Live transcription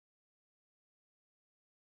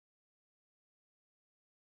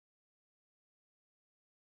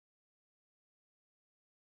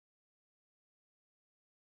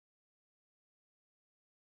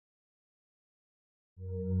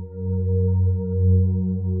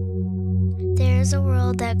There is a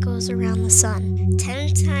world that goes around the sun,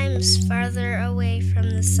 10 times farther away from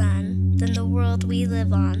the sun than the world we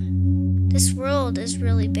live on. This world is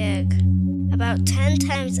really big, about 10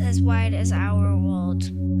 times as wide as our world,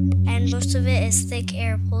 and most of it is thick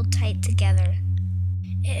air pulled tight together.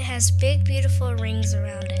 It has big, beautiful rings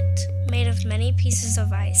around it, made of many pieces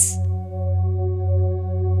of ice.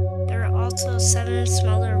 There are also 7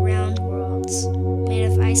 smaller round worlds, made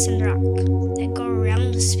of ice and rock, that go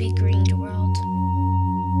around this big ringed world.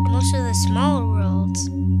 Most of the smaller worlds,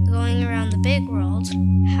 going around the big world,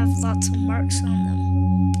 have lots of marks on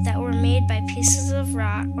them that were made by pieces of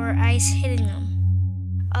rock or ice hitting them.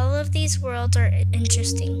 All of these worlds are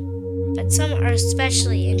interesting, but some are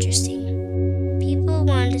especially interesting. People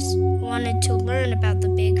wanted to learn about the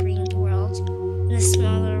big ringed world and the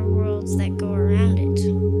smaller worlds that go around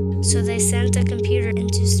it. So they sent a computer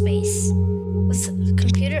into space with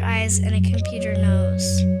computer eyes and a computer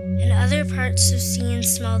nose, and other parts to see and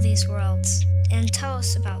smell these worlds and tell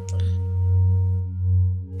us about them.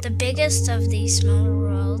 The biggest of these smaller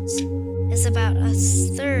worlds is about a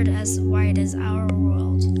third as wide as our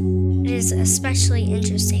world. It is especially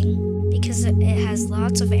interesting because it has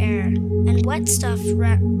lots of air and wet stuff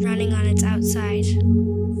running on its outside.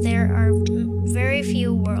 There are very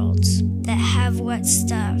few worlds that have wet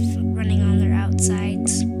stuff running on their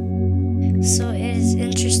outsides. So it is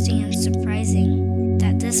interesting and surprising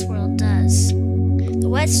that this world does. The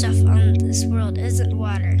wet stuff on this world isn't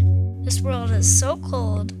water. This world is so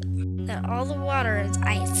cold that all the water is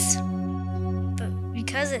ice. But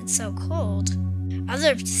because it's so cold,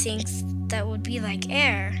 other things that would be like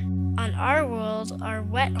air on our world are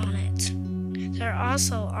wet on it. There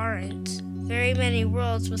also aren't very many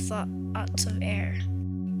worlds with lots of air.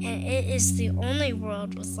 And it is the only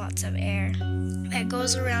world with lots of air that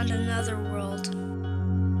goes around another world.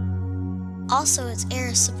 Also, its air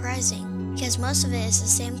is surprising, because most of it is the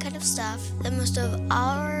same kind of stuff that most of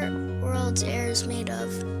our world's air is made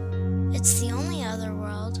of. It's the only other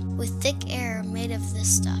world with thick air made of this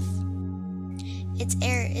stuff. Its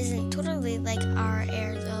air isn't totally like our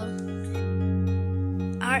air, though.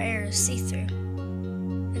 Our air is see-through,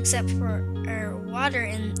 except for our water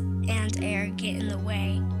and air get in the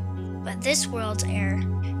way. But this world's air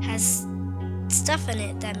has stuff in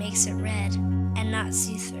it that makes it red and not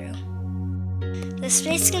see-through. The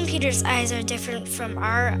space computer's eyes are different from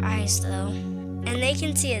our eyes, though, and they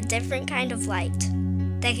can see a different kind of light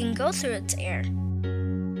that can go through its air,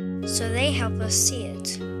 so they help us see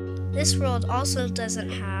it. This world also doesn't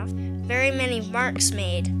have very many marks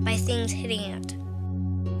made by things hitting it.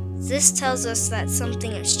 This tells us that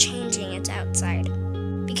something is changing its outside,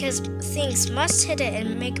 because things must hit it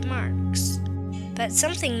and make marks, but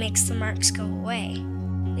something makes the marks go away.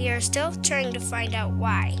 We are still trying to find out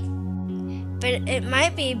why, but it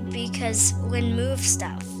might be because wind moves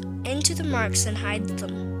stuff into the marks and hides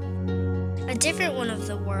them. A different one of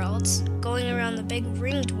the worlds, going around the big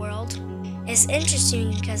ringed world, is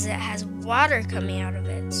interesting because it has water coming out of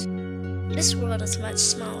it. This world is much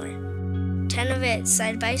smaller. 10 of it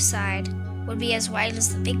side by side would be as wide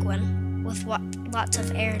as the big one, with lots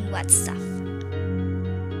of air and wet stuff.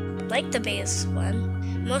 Like the biggest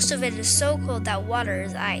one, most of it is so cold that water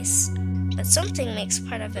is ice, but something makes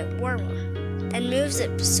part of it warmer and moves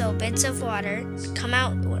it so bits of water come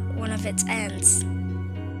out one of its ends.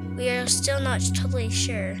 We are still not totally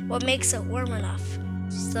sure what makes it warm enough,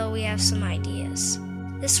 though we have some ideas.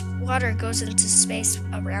 This water goes into space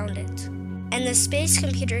around it, and the space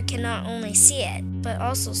computer can not only see it, but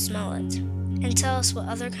also smell it, and tell us what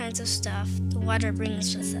other kinds of stuff the water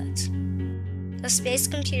brings with it. The space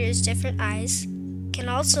computer's different eyes can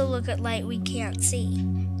also look at light we can't see,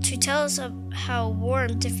 to tell us how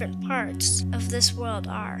warm different parts of this world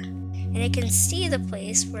are. And it can see the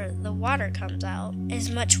place where the water comes out is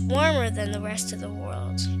much warmer than the rest of the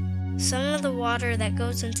world. Some of the water that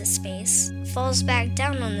goes into space falls back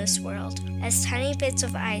down on this world as tiny bits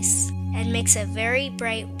of ice and makes it very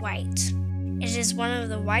bright white. It is one of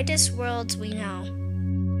the whitest worlds we know.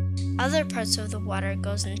 Other parts of the water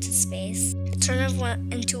goes into space, turn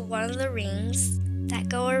into one of the rings that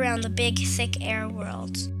go around the big thick air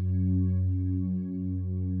world.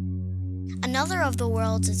 Another of the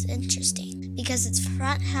worlds is interesting because its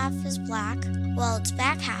front half is black while its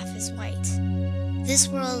back half is white. This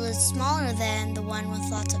world is smaller than the one with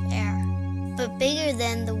lots of air, but bigger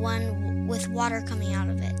than the one with water coming out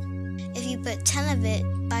of it. If you put 10 of it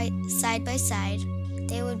side by side,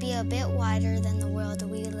 they would be a bit wider than the world that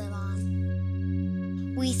we live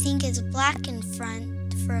on. We think it's black in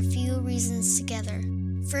front for a few reasons together.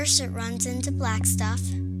 First, it runs into black stuff,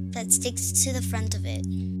 that sticks to the front of it.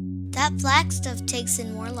 That black stuff takes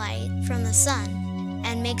in more light from the sun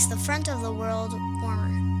and makes the front of the world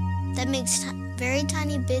warmer. That makes very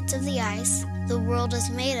tiny bits of the ice the world is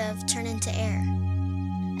made of turn into air.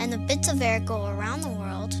 And the bits of air go around the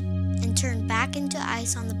world and turn back into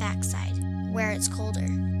ice on the backside, where it's colder.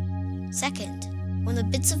 Second, when the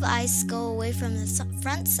bits of ice go away from the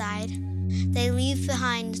front side, they leave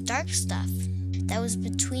behind dark stuff that was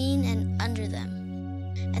between and under them.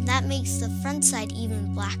 And that makes the front side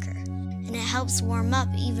even blacker, and it helps warm up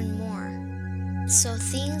even more. So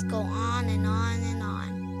things go on and on and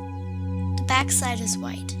on. The backside is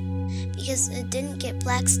white, because it didn't get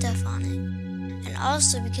black stuff on it, and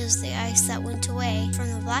also because the ice that went away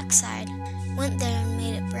from the black side went there and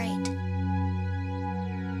made it bright.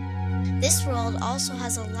 This world also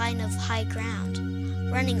has a line of high ground,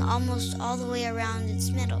 running almost all the way around its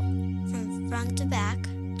middle, from front to back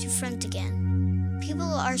to front again.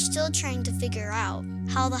 People are still trying to figure out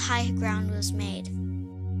how the high ground was made.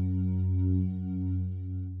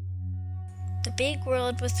 The big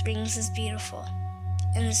world with rings is beautiful,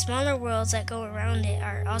 and the smaller worlds that go around it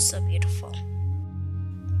are also beautiful.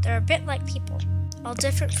 They're a bit like people, all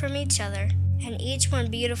different from each other, and each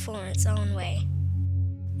one beautiful in its own way.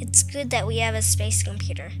 It's good that we have a space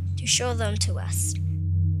computer to show them to us,